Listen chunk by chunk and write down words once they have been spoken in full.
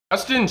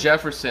Justin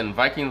Jefferson,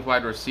 Vikings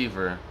wide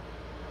receiver,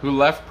 who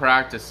left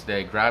practice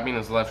today grabbing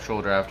his left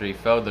shoulder after he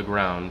fell to the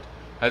ground,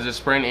 has a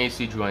sprained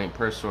AC joint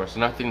per source.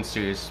 Nothing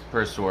serious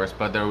per source,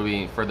 but there will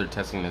be further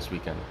testing this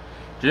weekend.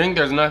 Do you think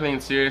there's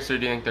nothing serious, or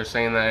do you think they're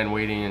saying that and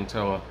waiting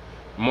until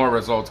more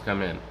results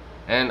come in?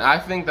 And I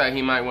think that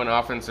he might win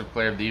Offensive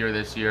Player of the Year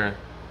this year.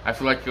 I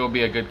feel like he'll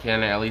be a good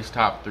candidate, at least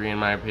top 3 in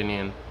my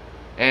opinion.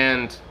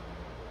 And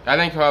I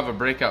think he'll have a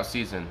breakout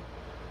season.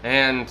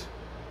 And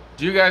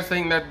do you guys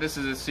think that this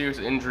is a serious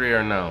injury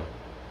or no?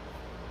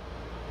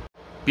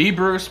 Be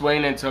Bruce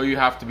Wayne until you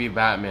have to be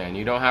Batman.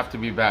 You don't have to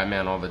be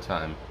Batman all the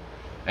time.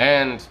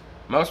 And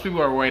most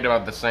people are worried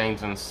about the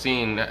Saints and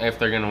seeing if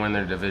they're going to win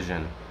their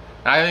division.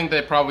 I think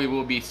they probably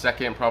will be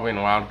second, probably in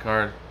the wild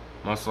card,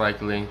 most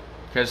likely.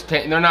 Because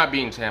they're not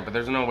beating Tampa.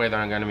 There's no way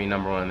they're going to be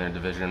number 1 in their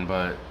division.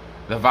 But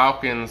the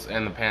Falcons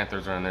and the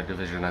Panthers are in their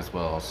division as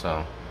well.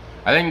 So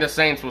I think the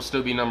Saints will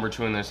still be number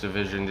 2 in this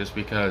division just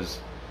because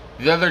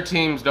the other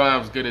teams don't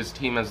have as good a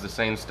team as the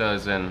Saints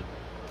does, and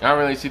I don't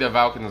really see the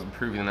Falcons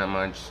improving that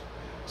much.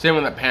 Same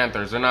with the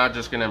Panthers. They're not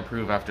just going to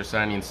improve after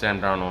signing Sam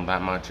Darnold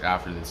that much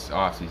after this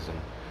offseason.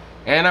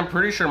 And I'm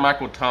pretty sure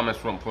Michael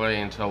Thomas won't play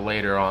until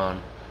later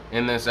on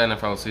in this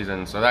NFL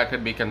season, so that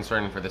could be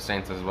concerning for the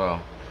Saints as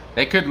well.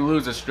 They could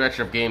lose a stretch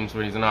of games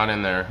when he's not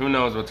in there. Who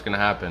knows what's going to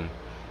happen.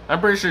 I'm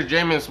pretty sure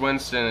Jameis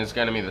Winston is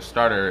going to be the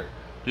starter.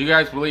 Do you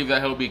guys believe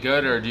that he'll be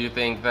good, or do you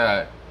think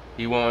that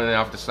he won't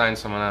have to sign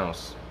someone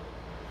else?